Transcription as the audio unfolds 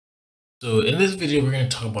So in this video, we're going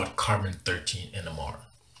to talk about carbon-13 NMR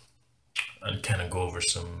and kind of go over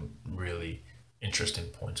some really interesting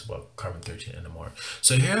points about carbon-13 NMR.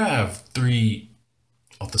 So here I have three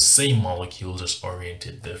of the same molecules just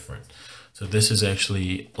oriented different. So this is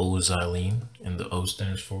actually o-Xylene, and the O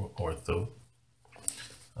stands for ortho.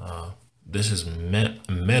 This is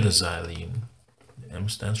m-Xylene, M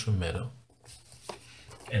stands for meta.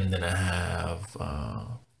 And then I have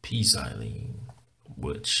p-Xylene,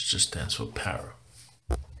 which just stands for para.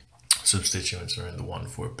 Substituents are in the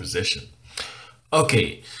 1,4 position.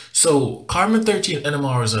 Okay, so carbon-13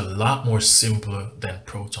 NMR is a lot more simpler than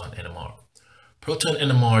proton NMR. Proton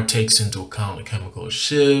NMR takes into account the chemical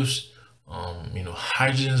shifts,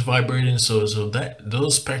 hydrogen is vibrating, so that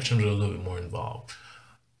those spectrums are a little bit more involved.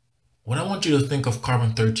 What I want you to think of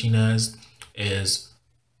carbon-13 as is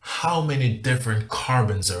how many different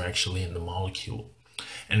carbons are actually in the molecule.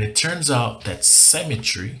 And it turns out that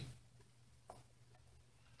symmetry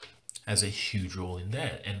has a huge role in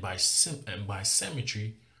that. And by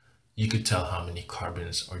symmetry, you could tell how many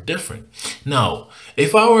carbons are different. Now,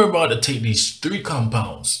 if I were about to take these three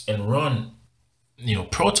compounds and run,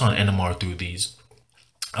 proton NMR through these,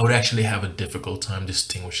 I would actually have a difficult time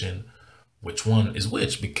distinguishing which one is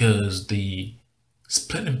which, because the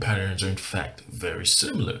splitting patterns are in fact very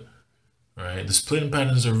similar. Right, the splitting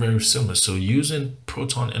patterns are very similar. So using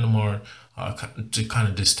proton NMR to kind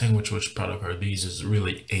of distinguish which product are these is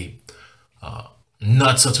really a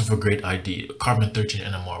not such of a great idea. Carbon-13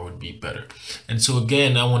 NMR would be better. And so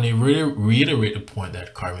again, I want to reiterate the point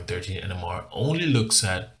that carbon-13 NMR only looks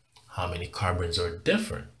at how many carbons are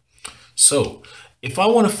different. So if I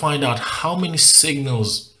want to find out how many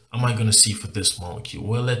signals am I going to see for this molecule?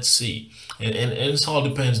 Well, let's see. And it all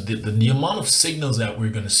depends. The amount of signals that we're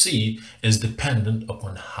going to see is dependent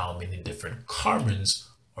upon how many different carbons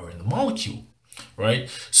are in the molecule, right?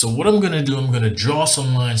 So what I'm going to do, I'm going to draw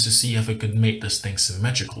some lines to see if I could make this thing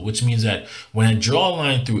symmetrical, which means that when I draw a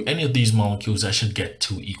line through any of these molecules, I should get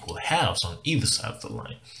two equal halves on either side of the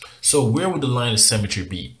line. So where would the line of symmetry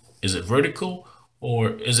be? Is it vertical or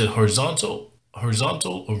is it horizontal?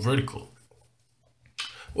 Horizontal or vertical?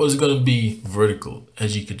 Well, it's going to be vertical,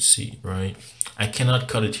 as you can see, right? I cannot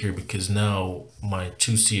cut it here because now my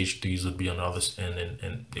two CH3s would be on the other end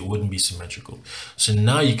and it wouldn't be symmetrical. So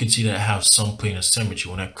now you can see that I have some plane of symmetry.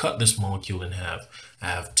 When I cut this molecule in half, I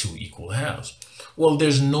have two equal halves. Well,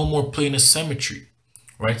 there's no more plane of symmetry,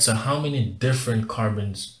 right? So how many different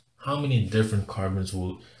carbons or how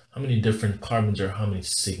many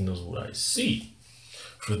signals would I see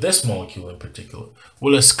for this molecule in particular?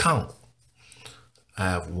 Well, let's count. I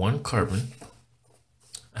have one carbon,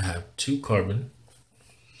 I have two carbon,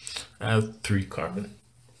 I have three carbon,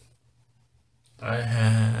 I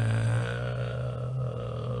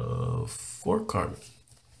have four carbon,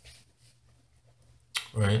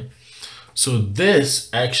 right? So this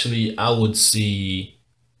actually, I would see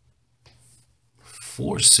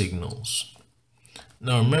four signals.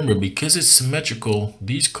 Now remember, because it's symmetrical,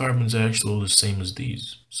 these carbons are actually the same as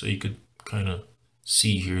these. So you could kind of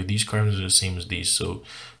see here, these carbons are the same as these, so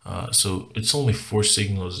it's only four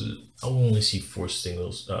signals. I will only see four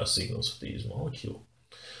signals for these molecule.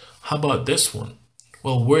 How about this one?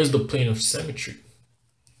 Well, where's the plane of symmetry?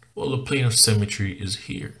 Well, the plane of symmetry is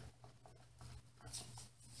here.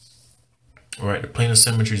 All right, the plane of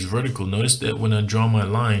symmetry is vertical. Notice that when I draw my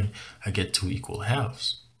line, I get two equal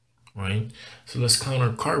halves, right? So let's count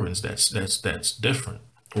our carbons. That's different.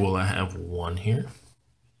 Well, I have one here,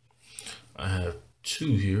 I have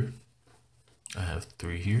two here, I have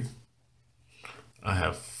three here, I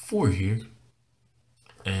have four here,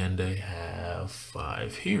 and I have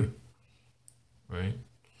five here, right?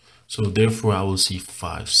 So therefore I will see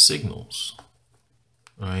five signals,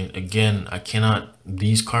 right? Again,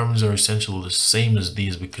 these carbons are essentially the same as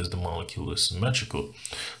these because the molecule is symmetrical.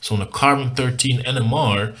 So in a carbon-13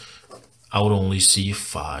 NMR, I would only see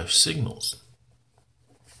five signals.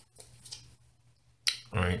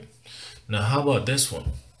 All right. Now, how about this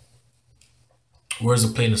one? Where's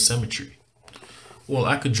the plane of symmetry? Well,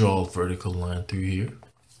 I could draw a vertical line through here,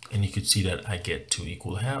 and you could see that I get two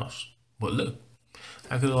equal halves. But look,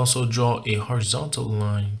 I could also draw a horizontal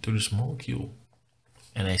line through this molecule,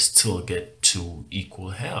 and I still get two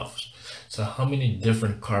equal halves. So how many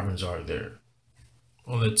different carbons are there?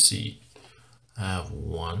 Well, let's see. I have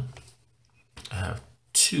one, I have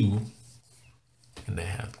two, and I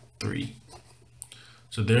have three.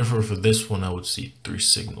 So therefore, for this one, I would see three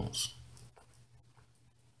signals.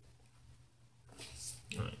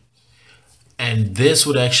 All right. And this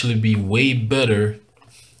would actually be way better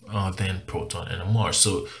than proton NMR.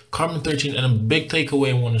 So carbon-13, and a big takeaway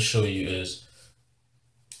I want to show you is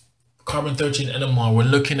carbon 13 NMR, we're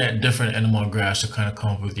looking at different NMR graphs to kind of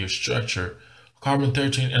come up with your structure. Carbon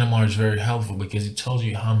 13 NMR is very helpful because it tells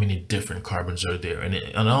you how many different carbons are there. And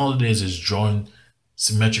all it is drawing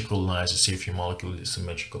symmetrical lines to see if your molecule is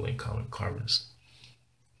symmetrical in common carbons.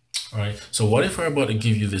 All right, so what if I'm about to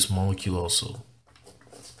give you this molecule also?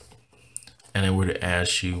 And I were to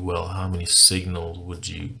ask you, well, how many signals would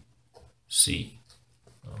you see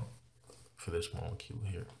for this molecule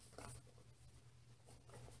here?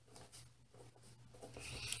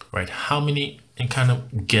 Right, how many, and kind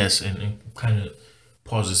of guess and kind of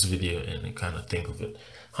pause this video and kind of think of it.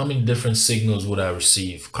 How many different signals would I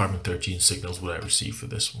receive, carbon 13 signals would I receive for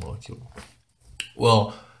this molecule?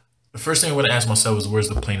 Well, the first thing I would ask myself is, where's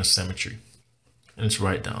the plane of symmetry? And it's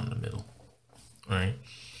right down the middle, right?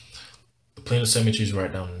 The plane of symmetry is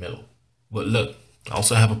right down the middle. But look, I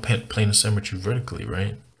also have a plane of symmetry vertically,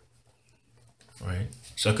 right? Right.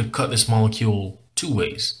 So I could cut this molecule two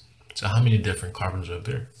ways. So how many different carbons are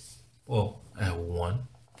there? Well, I have 1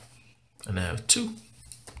 and I have 2.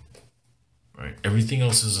 Right. Everything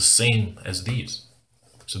else is the same as these.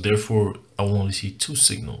 So therefore, I will only see 2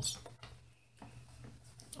 signals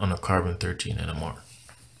on a carbon 13 NMR.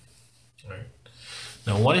 Right.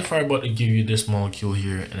 Now, what if I'm about to give you this molecule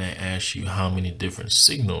here and I ask you how many different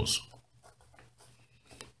signals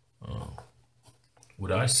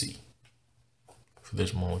would I see for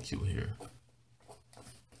this molecule here?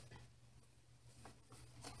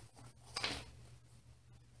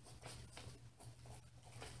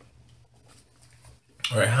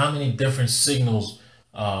 All right, how many different signals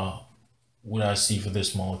would I see for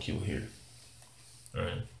this molecule here? All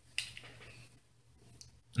right.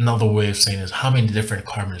 Another way of saying is, how many different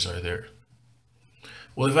carbons are there?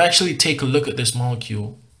 Well, if I actually take a look at this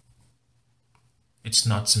molecule, it's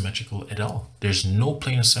not symmetrical at all. There's no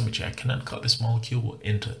plane of symmetry. I cannot cut this molecule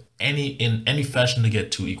in any fashion to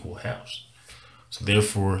get 2 equal halves. So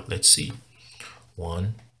therefore, let's see.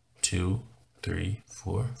 1, 2, 3,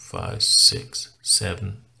 4, 5, 6,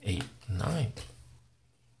 7, 8, 9.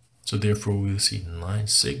 So therefore, we'll see 9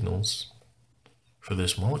 signals for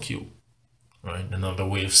this molecule. Right. Another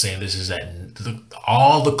way of saying this is that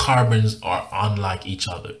all the carbons are unlike each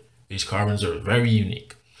other. These carbons are very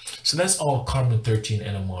unique. So that's all carbon 13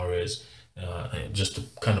 NMR is, just to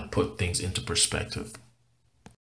kind of put things into perspective.